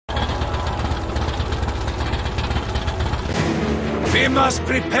We must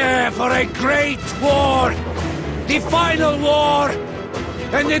prepare for a great war! The final war!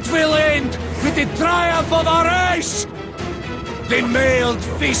 And it will end with the triumph of our race! The mailed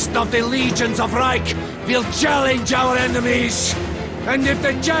fist of the legions of Reich will challenge our enemies! And if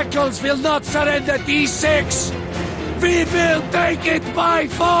the jackals will not surrender D6, we will take it by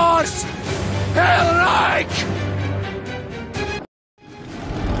force! Hellreich!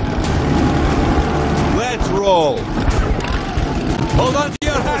 Let's roll! Hold on to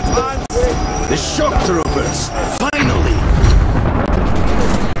your hat, Hans! The shock troopers! Finally!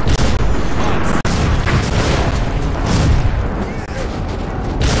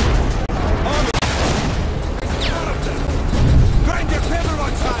 Grind your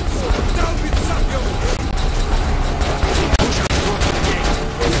pepperons, Hans! Down with Sapio!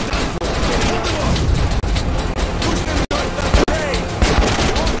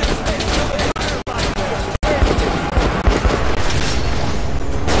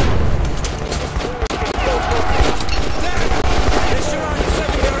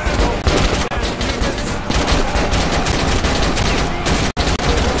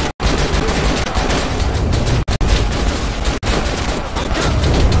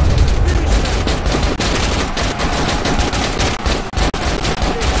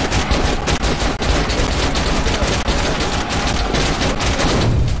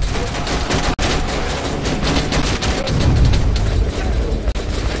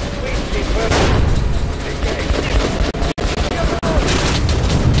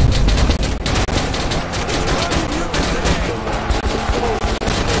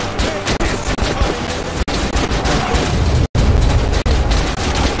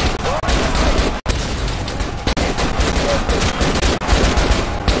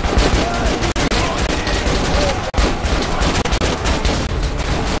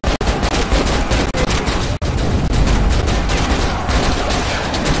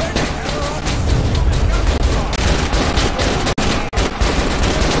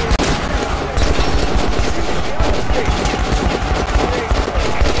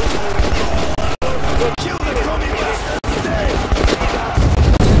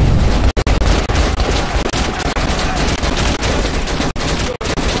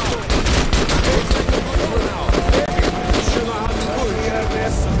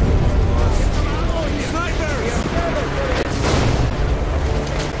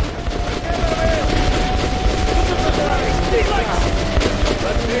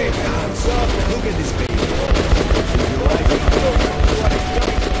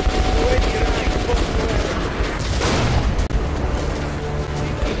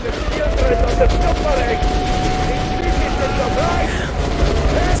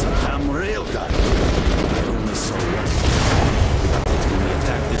 I'm railgun. I only saw one. When we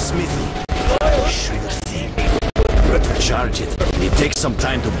attacked the smithy, sure thing. Better charge it. It takes some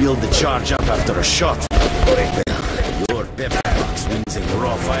time to build the charge up after a shot. Your pepperbox wins in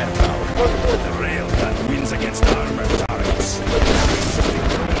raw firepower. The railgun wins against armored targets.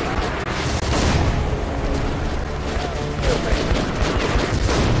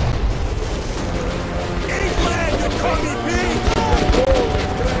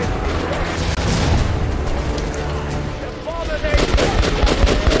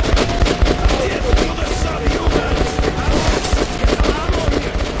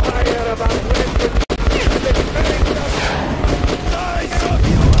 Fire about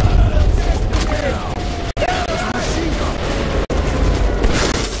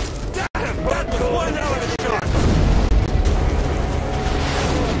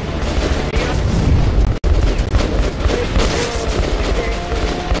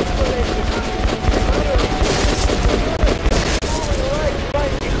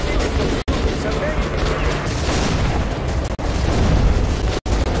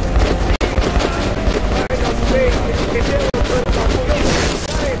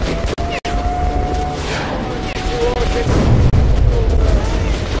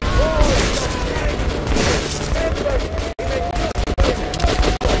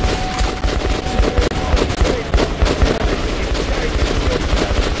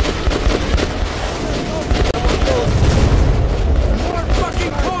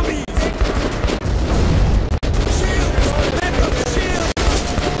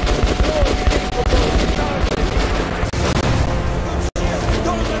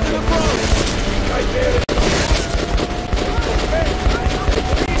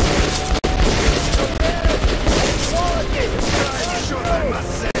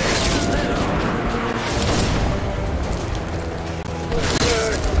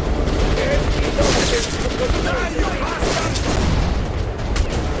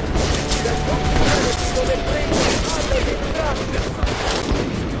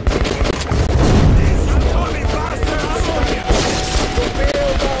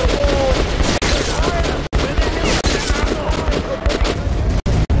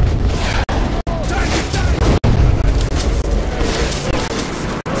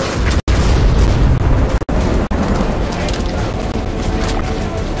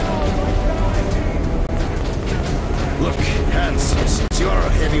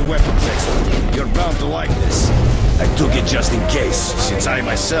to like this. I took it just in case, since I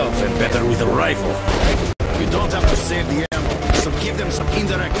myself am better with a rifle. You don't have to save the ammo, so give them some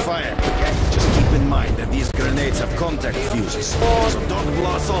indirect fire. Just keep in mind that these grenades have contact fuses, so don't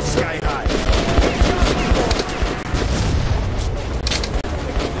blow us all